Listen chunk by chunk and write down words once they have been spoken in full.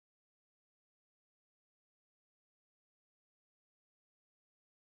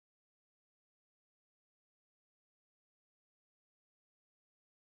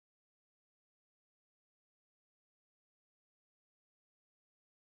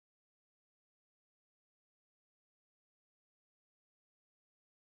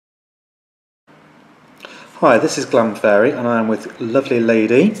Hi, this is Glam Fairy and I am with Lovely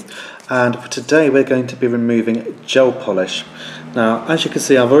Lady, and today we're going to be removing gel polish. Now, as you can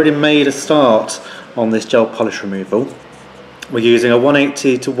see, I've already made a start on this gel polish removal. We're using a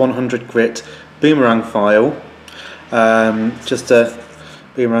 180 to 100 grit boomerang file, just a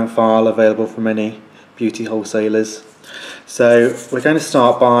boomerang file available from any beauty wholesalers. So we're going to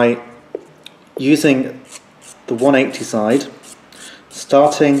start by using the 180 side,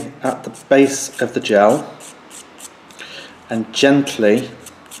 starting at the base of the gel and gently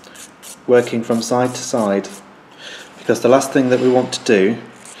working from side to side, because the last thing that we want to do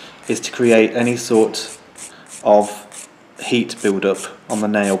is to create any sort of heat build-up on the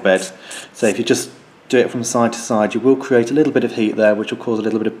nail bed. So if you just do it from side to side, you will create a little bit of heat there, which will cause a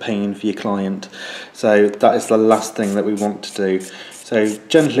little bit of pain for your client. So that is the last thing that we want to do. So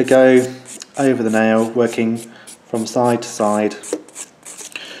gently go over the nail, working from side to side.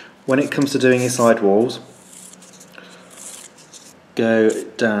 When it comes to doing your side walls, go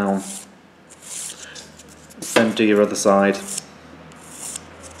down, then do your other side. So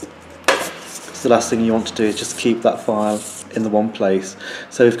the last thing you want to do is just keep that file in the one place.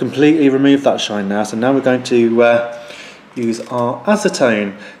 So we've completely removed that shine now, so now we're going to use our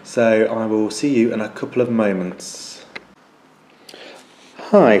acetone. So I will see you in a couple of moments.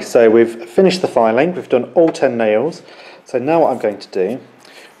 Hi, so we've finished the filing, we've done all 10 nails. So now what I'm going to do,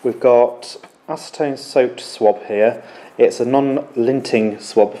 we've got acetone soaked swab here. It's a non-linting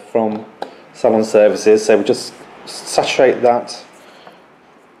swab from Salon Services, so we just saturate that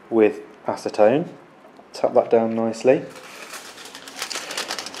with acetone, tap that down nicely.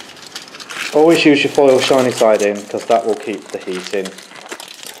 Always use your foil shiny side in, because that will keep the heat in.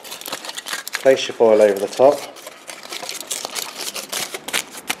 Place your foil over the top,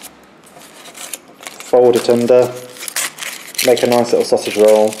 fold it under, make a nice little sausage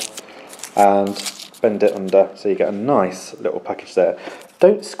roll and bend it under so you get a nice little package there.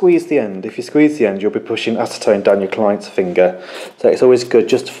 Don't squeeze the end. If you squeeze the end, you'll be pushing acetone down your client's finger. So it's always good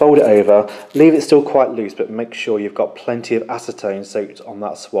just to fold it over, leave it still quite loose, but make sure you've got plenty of acetone soaked on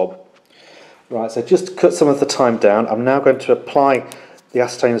that swab. Right, so just to cut some of the time down, I'm now going to apply the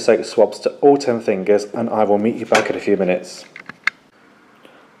acetone soaked swabs to all 10 fingers, and I will meet you back in a few minutes.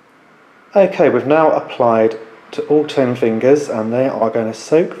 Okay, we've now applied to all 10 fingers and they are going to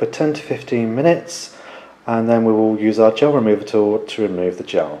soak for 10 to 15 minutes, and then we will use our gel remover tool to remove the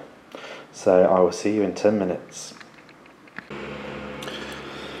gel. So I will see you in 10 minutes.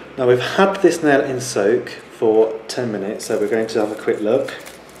 Now we've had this nail in soak for 10 minutes, so we're going to have a quick look.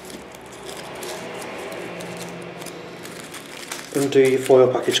 Undo your foil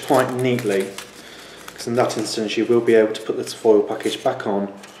package quite neatly, because in that instance you will be able to put this foil package back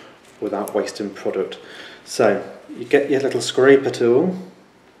on without wasting product. So you get your little scraper tool,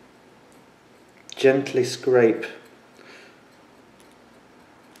 gently scrape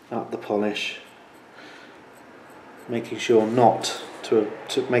at the polish, making sure not to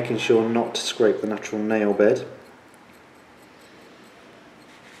scrape the natural nail bed.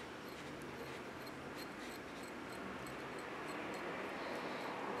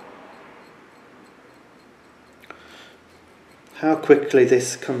 How quickly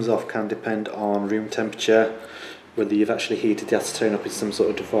this comes off can depend on room temperature, whether you've actually heated the acetone up in some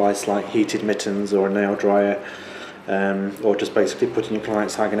sort of device like heated mittens or a nail dryer, or just basically putting your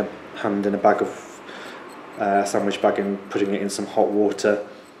client's hand in a bag of sandwich bag and putting it in some hot water.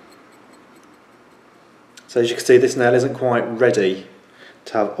 So as you can see, this nail isn't quite ready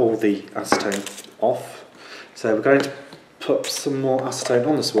to have all the acetone off. So we're going to put some more acetone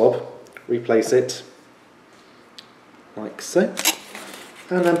on the swab, replace it like so,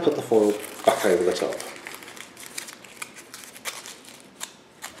 and then put the foil back over the top.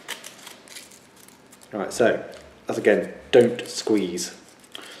 Right, so as again, don't squeeze,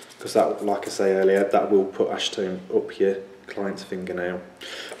 because that, like I say earlier, that will put acetone up your client's fingernail.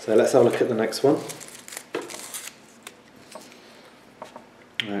 So let's have a look at the next one.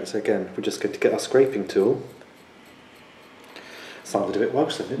 Right, so again, we're just going to get our scraping tool. Sounded a bit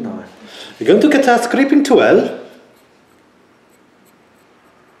Welsh then, didn't I? We're going to get our scraping tool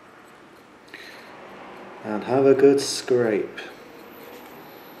and have a good scrape.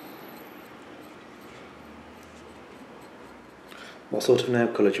 What sort of nail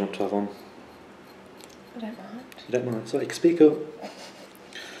colour do you want to have on? I don't mind. You don't mind? Sorry, speak up.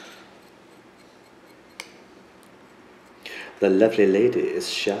 The lovely lady is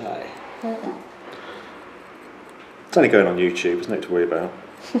shy. It's only going on YouTube, there's nothing to worry about.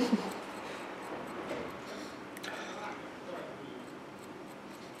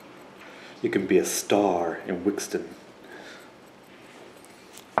 You can be a star in Wixton.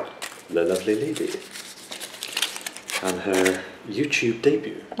 The lovely lady. and her YouTube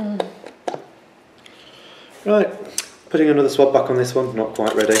debut. Right, putting another swab back on this one, not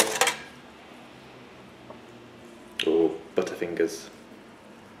quite ready. Oh, butterfingers.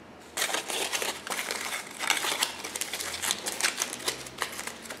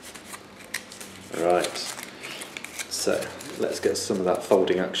 Right, so let's get some of that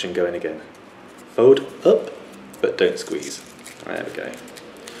folding action going again. Fold up, but don't squeeze. There we go.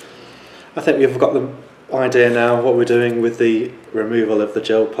 I think we've got the idea now what we're doing with the removal of the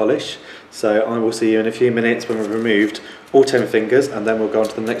gel polish. So I will see you in a few minutes when we've removed all 10 fingers, and then we'll go on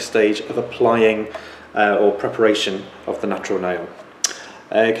to the next stage of applying or preparation of the natural nail.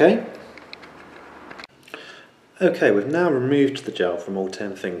 Okay. Okay, we've now removed the gel from all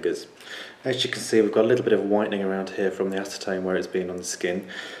 10 fingers. As you can see, we've got a little bit of whitening around here from the acetone where it's been on the skin.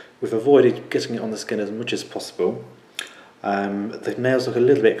 We've avoided getting it on the skin as much as possible. The nails look a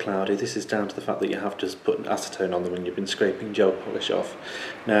little bit cloudy. This is down to the fact that you have just put acetone on them when you've been scraping gel polish off.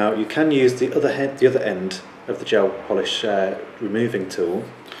 Now you can use the other end of the gel polish removing tool,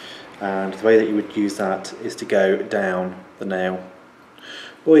 and the way that you would use that is to go down the nail.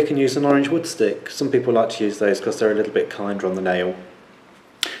 Or you can use an orange wood stick. Some people like to use those because they're a little bit kinder on the nail.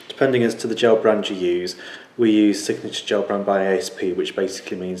 Depending as to the gel brand you use, we use Signature Gel Brand by A.S.P, which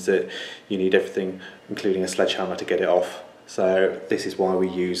basically means that you need everything, including a sledgehammer, to get it off. So this is why we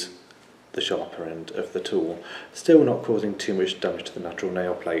use the sharper end of the tool, still not causing too much damage to the natural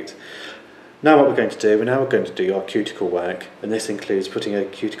nail plate. Now what we're going to do, we're going to do our cuticle work, and this includes putting a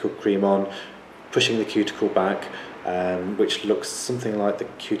cuticle cream on, pushing the cuticle back, which looks something like the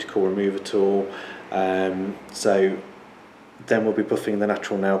cuticle remover tool. So then we'll be buffing the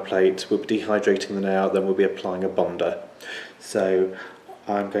natural nail plate, we'll be dehydrating the nail, then we'll be applying a bonder. So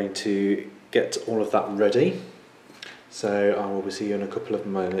I'm going to get all of that ready. So I will see you in a couple of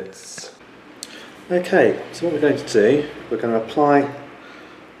minutes. Okay, so what we're going to do, we're going to apply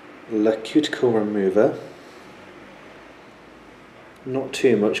the cuticle remover. Not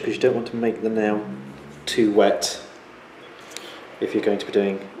too much, because you don't want to make the nail too wet if you're going to be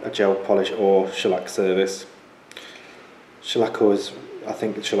doing a gel polish or shellac service. Shellac always, I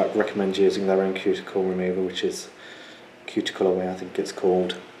think shellac recommends using their own cuticle remover, which is Cuticle Away, I think it's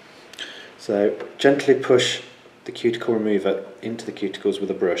called. So gently push the cuticle remover into the cuticles with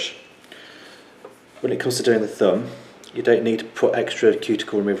a brush. When it comes to doing the thumb, you don't need to put extra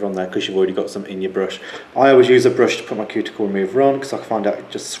cuticle remover on there because you've already got some in your brush. I always use a brush to put my cuticle remover on because I find out it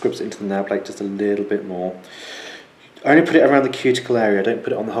just scrubs it into the nail plate just a little bit more. I only put it around the cuticle area, don't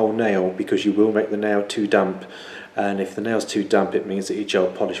put it on the whole nail, because you will make the nail too damp, and if the nail's too damp it means that your gel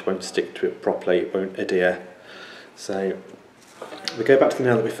polish won't stick to it properly, it won't adhere. So we go back to the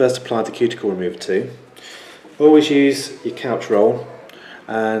nail that we first applied the cuticle remover to. Always use your couch roll,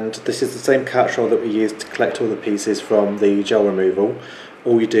 and this is the same couch roll that we use to collect all the pieces from the gel removal.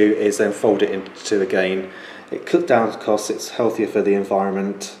 All you do is then fold it into two again. It cuts down costs, it's healthier for the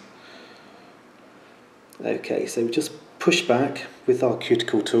environment. Okay, so we just push back with our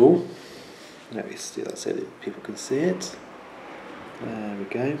cuticle tool. Let me see that so that people can see it. There we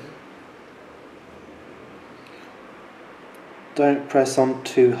go. Don't press on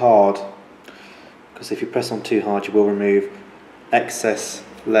too hard, because if you press on too hard you will remove excess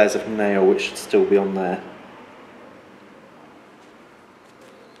layers of nail which should still be on there.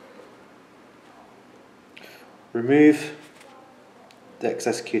 Remove the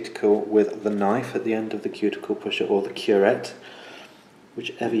excess cuticle with the knife at the end of the cuticle pusher or the curette,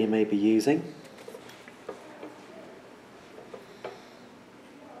 whichever you may be using.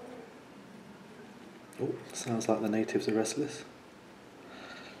 Oh, sounds like the natives are restless.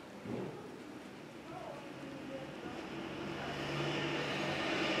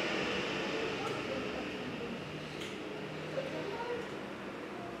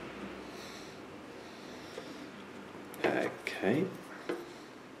 Okay.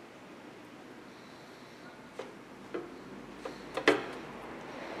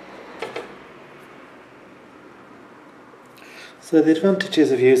 So the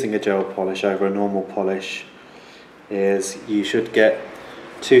advantages of using a gel polish over a normal polish is you should get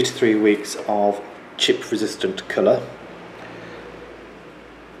 2 to 3 weeks of chip resistant colour.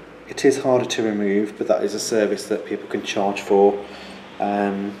 It is harder to remove, but that is a service that people can charge for.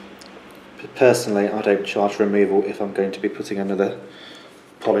 Personally, I don't charge for removal if I'm going to be putting another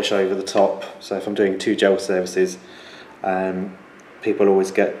polish over the top. So if I'm doing 2 gel services, people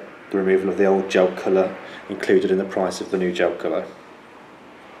always get the removal of the old gel colour included in the price of the new gel colour.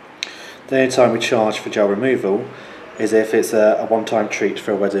 The only time we charge for gel removal is if it's a one-time treat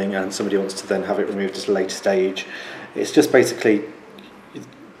for a wedding and somebody wants to then have it removed at a later stage. It's just basically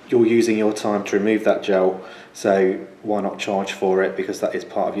you're using your time to remove that gel So why not charge for it, because that is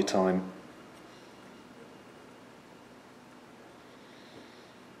part of your time.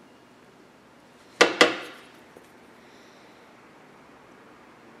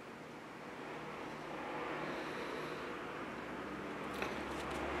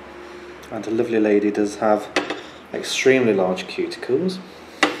 And a lovely lady does have extremely large cuticles.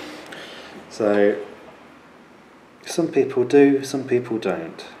 So some people do, some people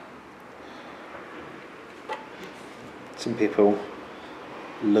don't. Some people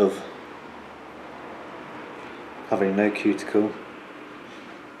love having no cuticle.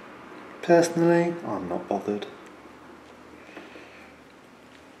 Personally, I'm not bothered.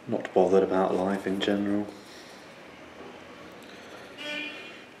 Not bothered about life in general.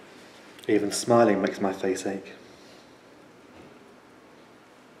 Even smiling makes my face ache.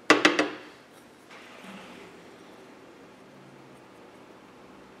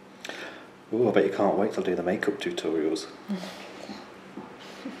 Ooh, I bet you can't wait till I do the makeup tutorials.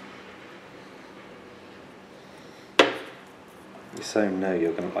 You so know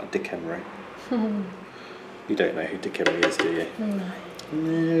you're going to like Dick Emery. You don't know who Dick Emery is, do you? No.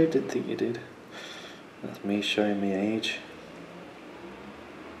 No, didn't think you did. That's me showing me age.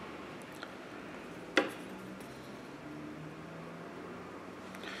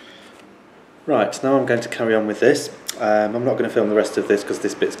 Right, now I'm going to carry on with this. I'm not going to film the rest of this because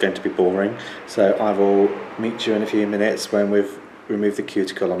this bit's going to be boring. So I will meet you in a few minutes when we've removed the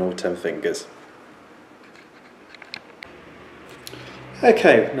cuticle on all 10 fingers.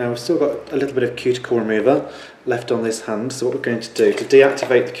 Okay, now we've still got a little bit of cuticle remover left on this hand. So what we're going to do, to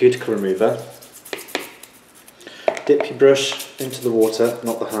deactivate the cuticle remover, dip your brush into the water,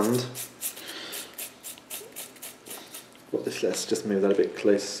 not the hand. Let's just move that a bit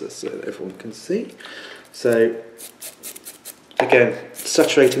closer so that everyone can see. So again,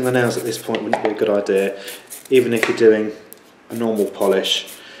 saturating the nails at this point wouldn't be a good idea. Even if you're doing a normal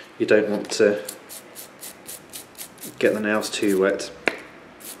polish, you don't want to get the nails too wet.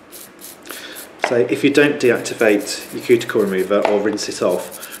 So if you don't deactivate your cuticle remover or rinse it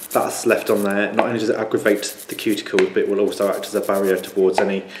off, that's left on there. Not only does it aggravate the cuticles, but it will also act as a barrier towards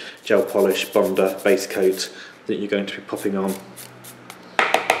any gel polish, bonder, base coat that you're going to be popping on.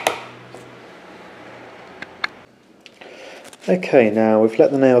 Okay, now we've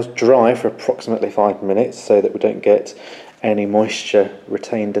let the nails dry for approximately 5 minutes so that we don't get any moisture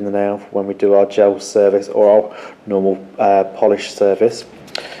retained in the nail when we do our gel service or our normal polish service.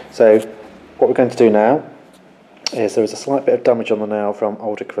 So what we're going to do now is there is a slight bit of damage on the nail from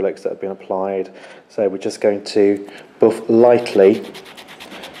old acrylics that have been applied, so we're just going to buff lightly,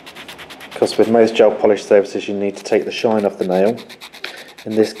 because with most gel polish services you need to take the shine off the nail.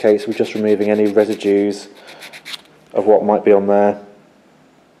 In this case we're just removing any residues of what might be on there.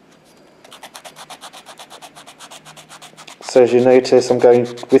 So as you notice, I'm going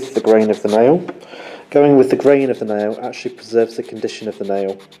with the grain of the nail. Going with the grain of the nail actually preserves the condition of the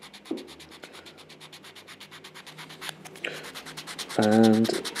nail. And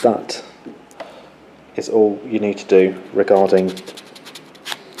that is all you need to do regarding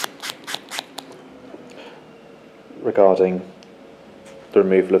the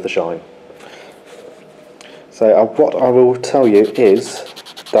removal of the shine. So what I will tell you is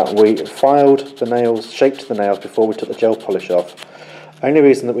that we filed the nails, shaped the nails before we took the gel polish off. Only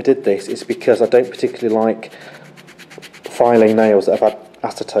reason that we did this is because I don't particularly like filing nails that have had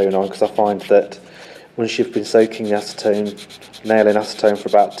acetone on, because I find that once you've been soaking the acetone, nail in acetone for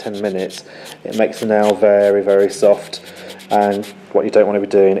about 10 minutes, it makes the nail very, very soft, and what you don't want to be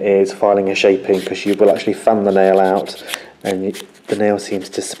doing is filing and shaping, because you will actually fan the nail out and the nail seems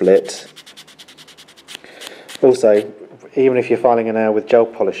to split. Also, even if you're filing a nail with gel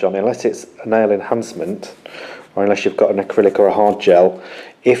polish on, unless it's a nail enhancement, or unless you've got an acrylic or a hard gel,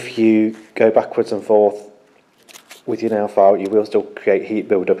 if you go backwards and forth with your nail file, you will still create heat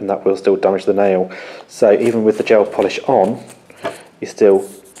build-up and that will still damage the nail. So even with the gel polish on, you still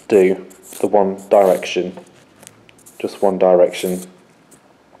do the one direction, just one direction.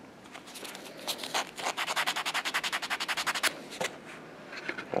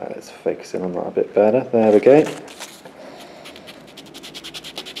 Let's focus in on that a bit better. There we go.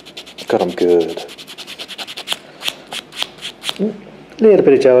 God, I'm good. Little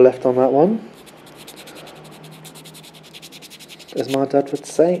bit of gel left on that one. As my dad would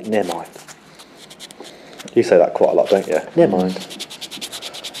say, never mind. You say that quite a lot, don't you? Never mind.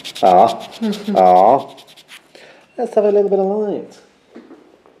 Let's have a little bit of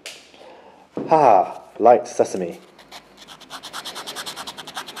light. Light sesame.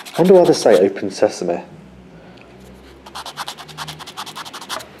 I wonder why they say open sesame.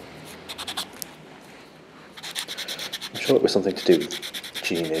 thought it was something to do with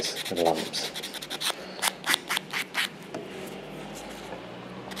genies and lamps.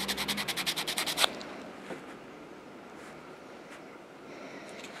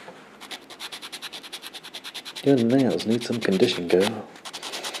 Your nails need some condition, girl.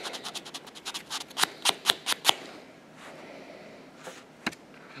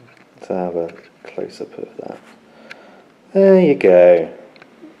 Let's have a close-up of that. There you go.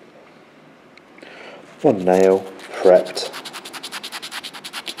 One nail prepped.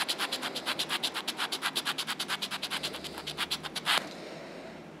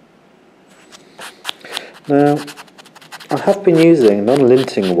 Now, I have been using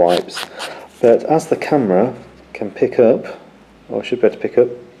non-linting wipes, but as the camera can pick up, or should be able to pick up,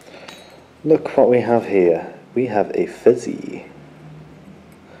 look what we have here. We have a fuzzy,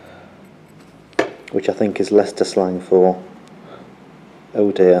 which I think is Leicester slang for,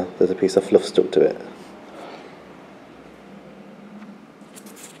 oh dear, there's a piece of fluff stuck to it.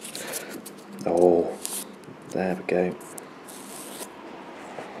 Oh, there we go.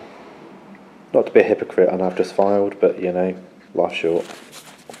 Not to be a hypocrite, and I've just filed, but you know, life's short.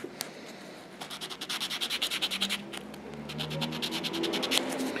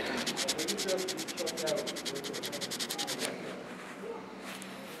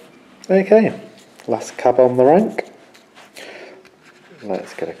 Okay, last cab on the rank.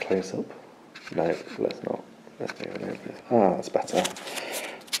 Let's get a close up. No, let's not. Let's do it. Ah, that's better.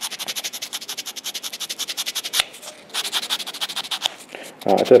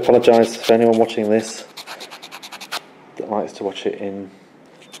 I do apologise for anyone watching this that likes to watch it in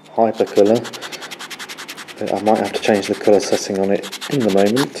hyper colour. I might have to change the colour setting on it in the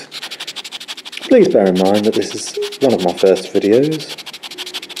moment. Please bear in mind that this is one of my first videos.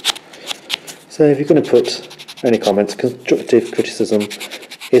 So if you're going to put any comments, constructive criticism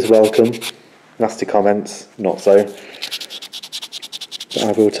is welcome. Nasty comments, not so. But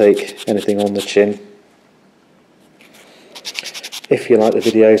I will take anything on the chin. If you like the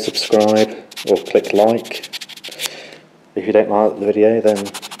video, subscribe or click like. If you don't like the video, then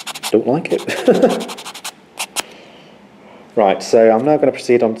don't like it. Right, so I'm now going to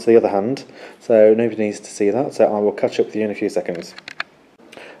proceed on to the other hand. So nobody needs to see that, so I will catch up with you in a few seconds.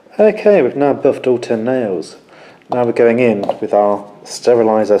 Okay, we've now buffed all 10 nails. Now we're going in with our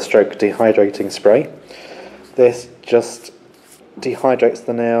steriliser stroke dehydrating spray. This just dehydrates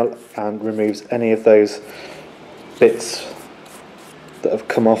the nail and removes any of those bits that have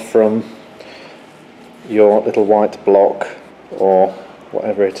come off from your little white block or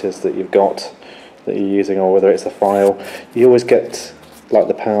whatever it is that you've got that you're using, or whether it's a file. You always get like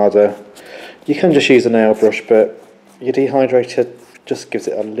the powder. You can just use a nail brush, but your dehydrator just gives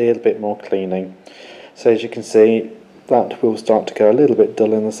it a little bit more cleaning. So as you can see, that will start to go a little bit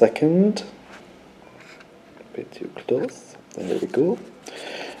dull in a second. A bit too close. There we go.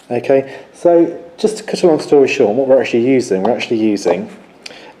 Okay, so just to cut a long story short, what we're actually using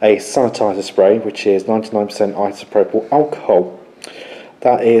a sanitizer spray, which is 99% isopropyl alcohol.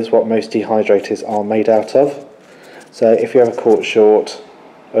 That is what most dehydrators are made out of. So if you're ever caught short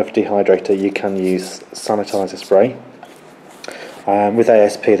of dehydrator, you can use sanitizer spray. With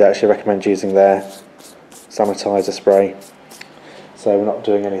A.S.P, they actually recommend using their sanitizer spray. So we're not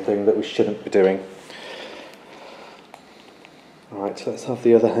doing anything that we shouldn't be doing. Right, let's have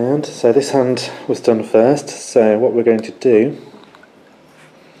the other hand. So this hand was done first, so what we're going to do,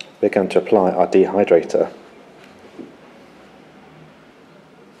 we're going to apply our dehydrator.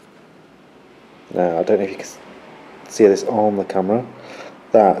 Now, I don't know if you can see this on the camera,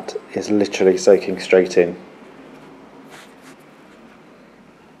 that is literally soaking straight in.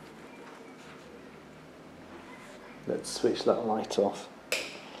 Let's switch that light off.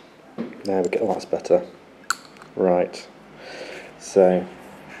 There we go, oh, that's better. Right. So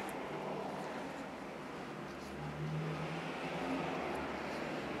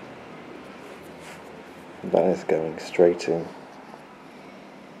that is going straight in.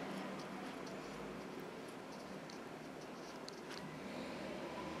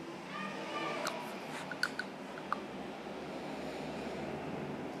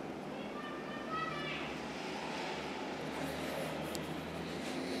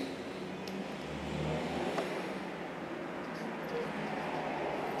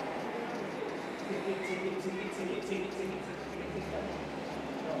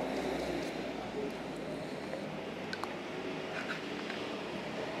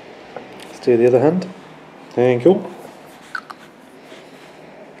 Let's do the other hand. Thank you.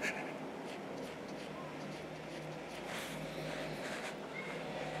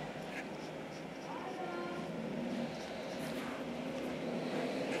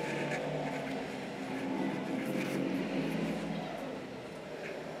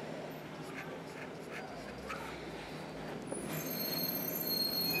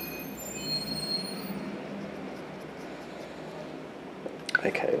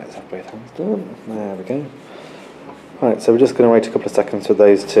 Okay, let's have both hands done. There we go. Right, so we're just going to wait a couple of seconds for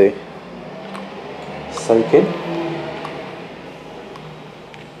those to soak in.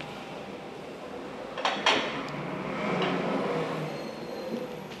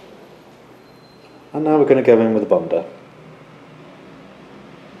 And now we're going to go in with the bonder.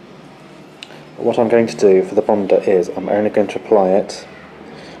 What I'm going to do for the bonder is I'm only going to apply it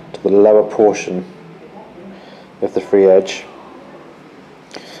to the lower portion of the free edge.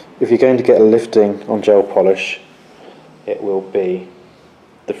 If you're going to get a lifting on gel polish, it will be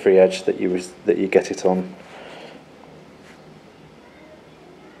the free edge that you get it on.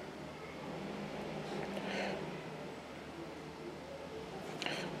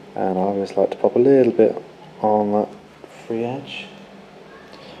 And I always like to pop a little bit on that free edge.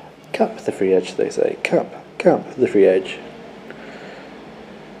 Cup the free edge, they say. Cup the free edge.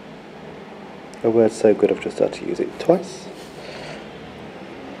 A word so good I've just had to use it twice.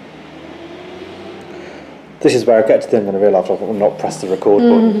 This is where I get to the end and I realise I've not pressed the record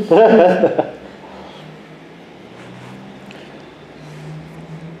button.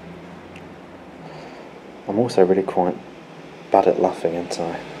 I'm also really quite bad at laughing, aren't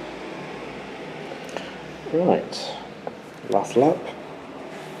I? Right, last lap.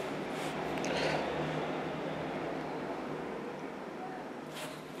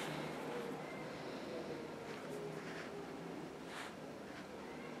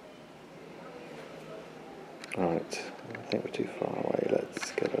 Right, I think we're too far away.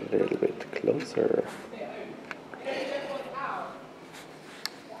 Let's get a little bit closer.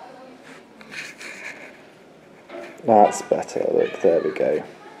 That's better, look, there we go.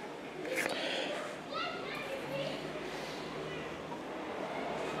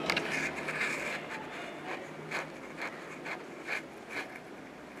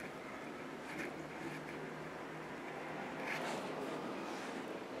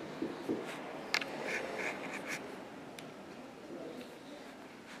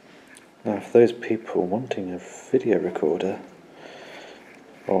 Now for those people wanting a video recorder,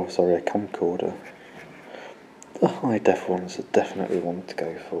 or sorry, a camcorder, the high def ones are definitely one to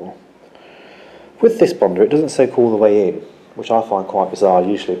go for. With this bonder, it doesn't soak all the way in, which I find quite bizarre.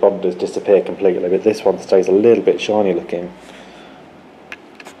 Usually bonders disappear completely, but this one stays a little bit shiny looking.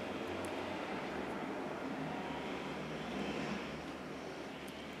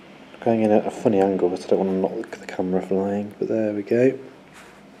 Going in at a funny angle because I don't want to knock the camera flying, but there we go.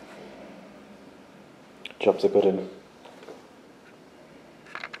 Job's a good one.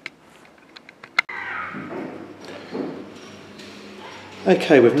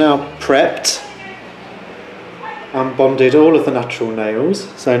 Okay, we've now prepped and bonded all of the natural nails,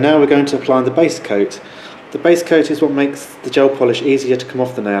 so now we're going to apply the base coat. The base coat is what makes the gel polish easier to come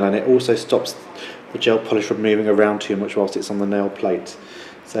off the nail, and it also stops the gel polish from moving around too much whilst it's on the nail plate.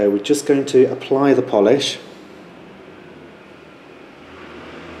 So we're just going to apply the polish.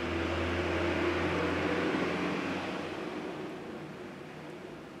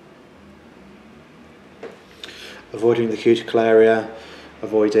 Avoiding the cuticle area,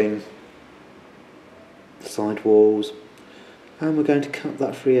 avoiding the side walls, and we're going to cut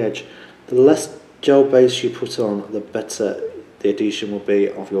that free edge. The less gel base you put on, the better the adhesion will be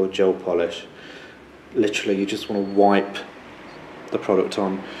of your gel polish. Literally, you just want to wipe the product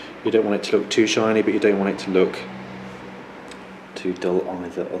on. You don't want it to look too shiny, but you don't want it to look too dull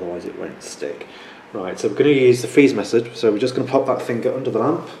either, otherwise it won't stick. Right, so we're going to use the freeze method, so we're just going to pop that finger under the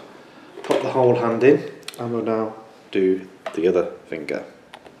lamp, pop the whole hand in, and we'll now do the other finger.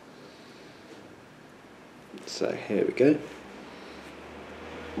 So here we go.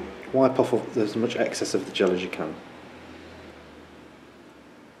 Wipe off as much excess of the gel as you can.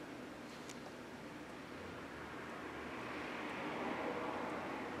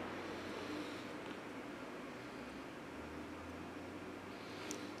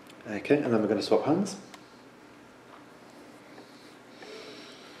 Okay, and then we're going to swap hands.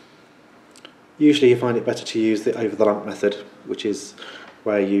 Usually you find it better to use the over the lamp method, which is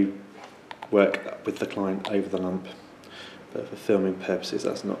where you work with the client over the lamp, but for filming purposes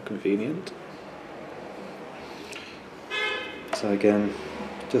that's not convenient. So again,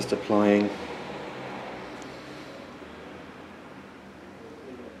 just applying .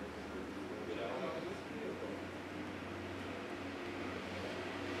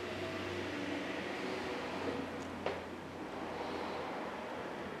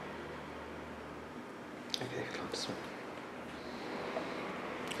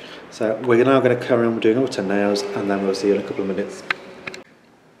 So we're now going to carry on doing all 10 nails, and then we'll see you in a couple of minutes.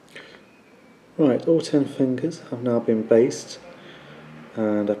 Right, all 10 fingers have now been based,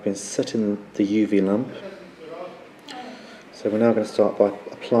 and I've been setting the UV lamp. So we're now going to start by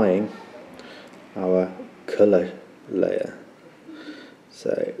applying our colour layer.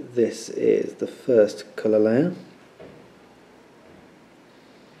 So this is the first colour layer.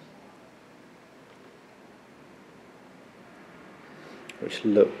 Which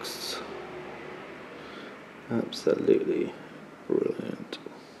looks absolutely brilliant.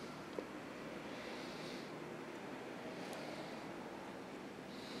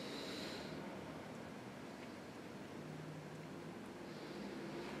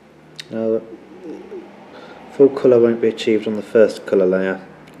 Now, full colour won't be achieved on the first colour layer.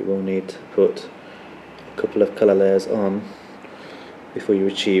 You will need to put a couple of colour layers on before you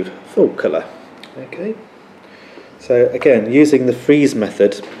achieve full colour. Okay. So again, using the freeze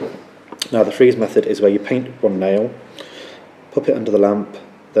method. Now the freeze method is where you paint one nail, pop it under the lamp,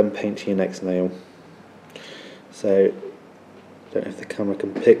 then paint your next nail. So I don't know if the camera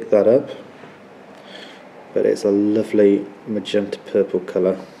can pick that up, but it's a lovely magenta purple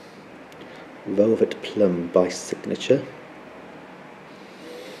colour. Velvet Plum by Signature.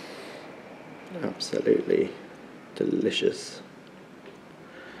 Absolutely delicious.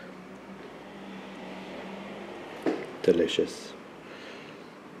 Delicious.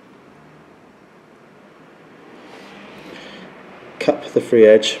 Cup the free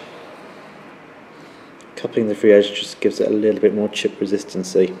edge. Cupping the free edge just gives it a little bit more chip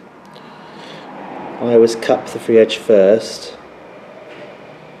resistancy. I always cup the free edge first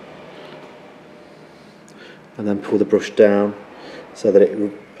and then pull the brush down so that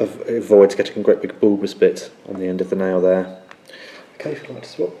it avoids getting a great big bulbous bit on the end of the nail there. Okay, if you'd like to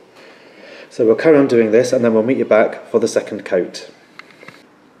swap. So we'll carry on doing this and then we'll meet you back for the second coat.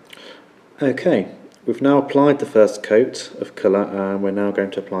 Okay, we've now applied the first coat of colour and we're now going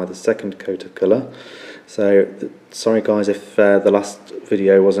to apply the second coat of colour. So, sorry guys if the last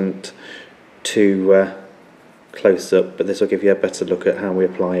video wasn't too close up, but this will give you a better look at how we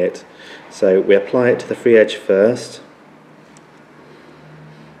apply it. So we apply it to the free edge first,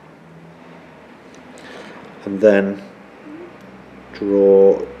 and then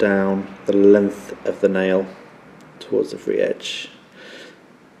draw down the length of the nail towards the free edge.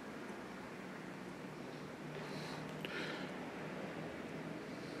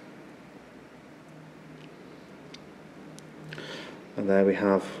 And there we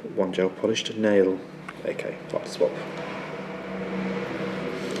have one gel polished nail. Okay, part swap.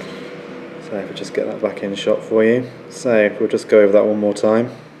 So if we just get that back in shot for you. So we'll just go over that one more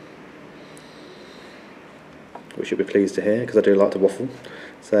time. Which you'll be pleased to hear because I do like to waffle.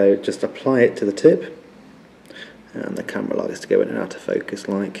 So just apply it to the tip. And the camera likes to go in and out of focus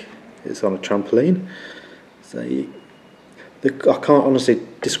like it's on a trampoline. So I can't honestly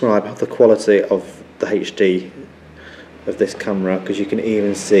describe the quality of the HD of this camera because you can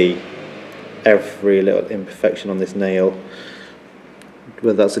even see every little imperfection on this nail.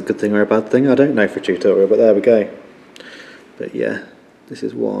 Whether that's a good thing or a bad thing, I don't know for a tutorial, but there we go. But yeah, this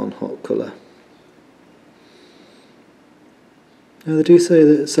is one hot colour. Now they do say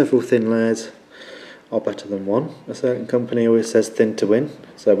that several thin layers are better than one. A certain company always says thin to win,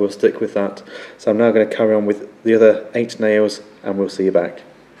 so we'll stick with that. So I'm now going to carry on with the other 8 nails and we'll see you back.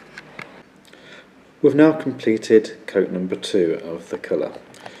 We've now completed coat number 2 of the colour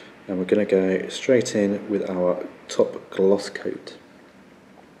and we're going to go straight in with our top gloss coat.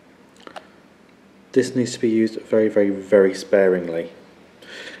 This needs to be used very, very, very sparingly.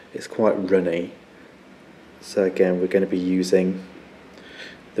 It's quite runny, so again we're going to be using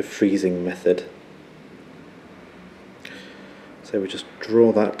the freezing method. So we just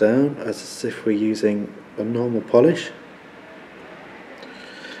draw that down as if we're using a normal polish.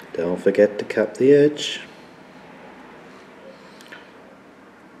 Don't forget to cap the edge.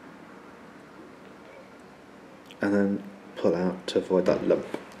 And then pull out to avoid that lump.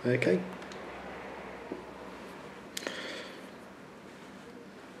 Okay.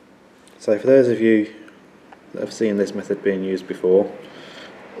 So for those of you that have seen this method being used before,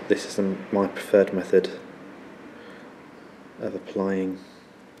 this is my preferred method of applying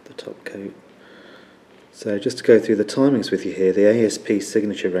the top coat. So just to go through the timings with you here, the A.S.P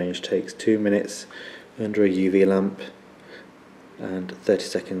signature range takes 2 minutes under a UV lamp and 30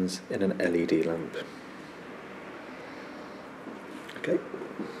 seconds in an LED lamp. Okay.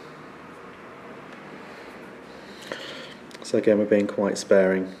 So again we're being quite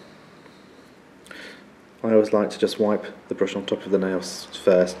sparing. I always like to just wipe the brush on top of the nails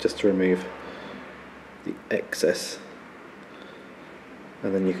first just to remove the excess,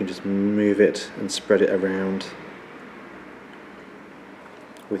 and then you can just move it and spread it around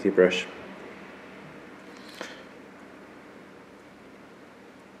with your brush.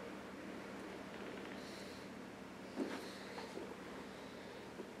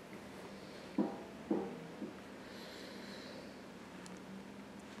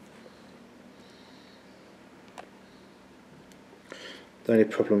 The only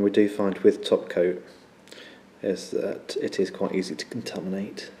problem we do find with top coat is that it is quite easy to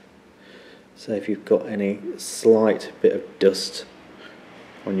contaminate. So if you've got any slight bit of dust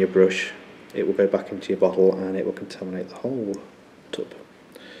on your brush, it will go back into your bottle and it will contaminate the whole tub.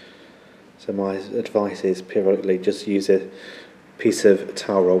 So my advice is periodically just use a piece of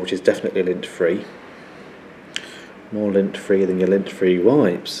towel roll which is definitely lint free. More lint free than your lint free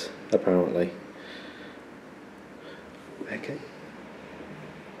wipes, apparently. Okay.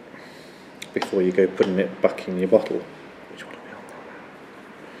 Before you go putting it back in your bottle. Which one are we on now?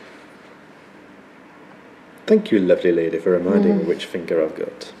 Thank you, lovely lady, for reminding me which finger I've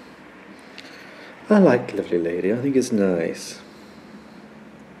got. I like lovely lady, I think it's nice.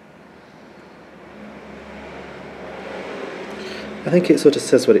 I think it sort of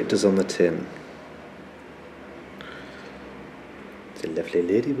says what it does on the tin. It's a lovely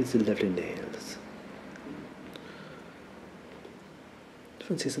lady with the lovely nails.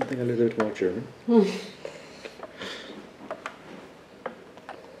 Fancy something a little bit more German?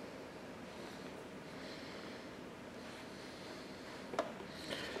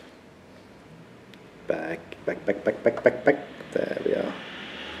 Back. There we are.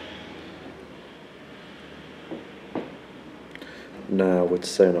 Now would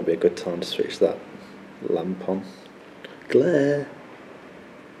so not be a good time to switch that lamp on. Glare!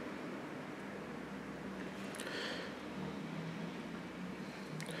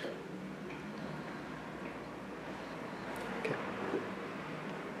 Okay.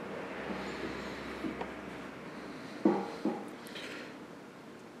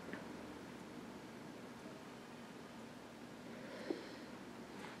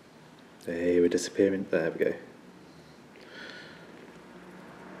 Hey, we're disappearing. There we go.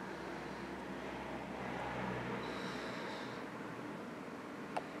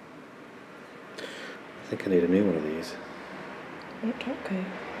 I think I need a new one of these. Okay.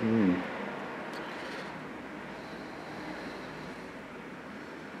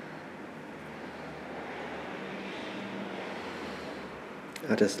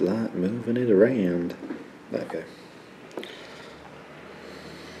 I just like moving it around. There we go.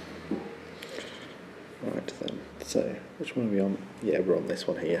 Right then, so which one are we on? Yeah, we're on this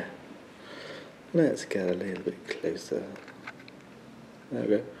one here. Let's get a little bit closer. There we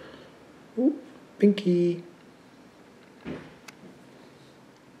go. Ooh, pinky!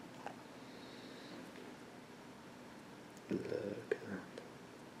 Look at that.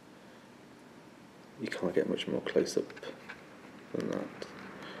 You can't get much more close up than that.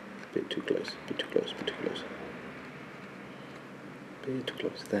 A bit too close, bit too close, bit too close. Bit too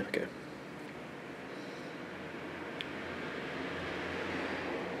close, there we go.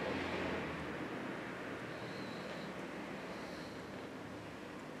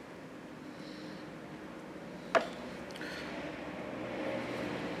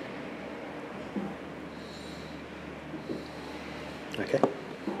 Okay,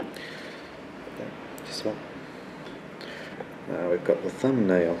 just one. Now we've got the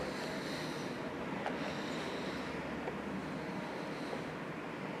thumbnail.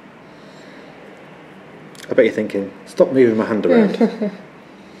 I bet you're thinking, stop moving my hand around.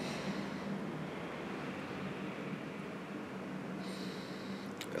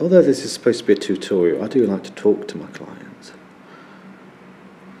 Although this is supposed to be a tutorial, I do like to talk to my clients.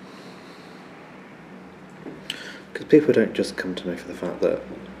 Because people don't just come to me for the fact that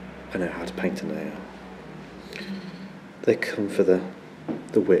I know how to paint a nail. They come for the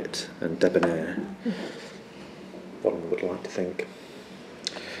wit and debonair. One would like to think.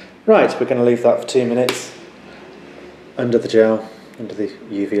 Right, we're going to leave that for 2 minutes under the gel, under the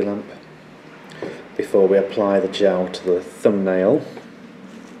UV lamp, before we apply the gel to the thumbnail.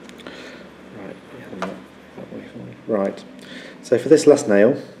 Right, so for this last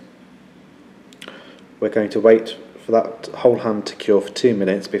nail, we're going to wait for that whole hand to cure for 2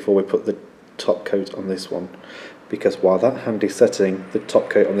 minutes before we put the top coat on this one, because while that hand is setting, the top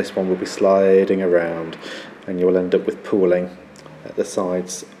coat on this one will be sliding around and you will end up with pooling at the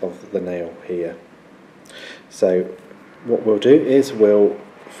sides of the nail here. So what we'll do is we'll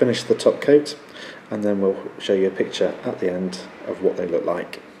finish the top coat and then we'll show you a picture at the end of what they look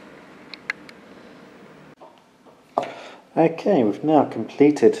like. Okay, we've now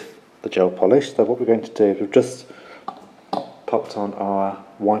completed the gel polish, so what we're going to do is we've just popped on our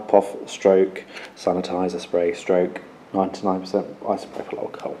wipe off stroke sanitizer spray stroke 99% isopropyl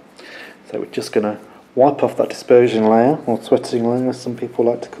alcohol. So we're just going to wipe off that dispersion layer, or sweating layer as some people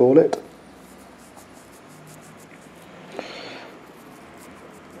like to call it.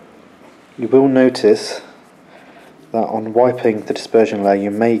 You will notice that on wiping the dispersion layer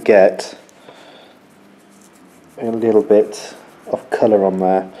you may get a little bit of colour on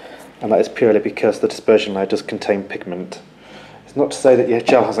there, and that is purely because the dispersion layer does contain pigment. It's not to say that your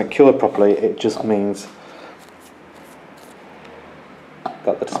gel hasn't cured properly, it just means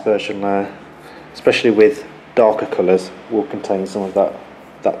that the dispersion layer, especially with darker colours, will contain some of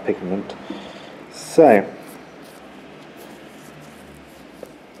that pigment. So,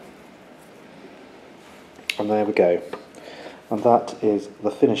 and there we go. And that is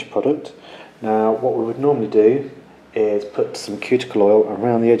the finished product. Now what we would normally do is put some cuticle oil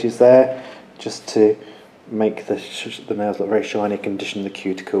around the edges there, just to make the nails look very shiny, condition the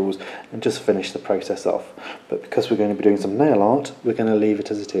cuticles, and just finish the process off. But because we're going to be doing some nail art, we're going to leave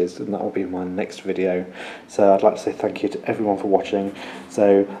it as it is, and that will be my next video. So I'd like to say thank you to everyone for watching.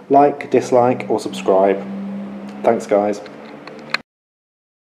 So like, dislike or subscribe. Thanks guys.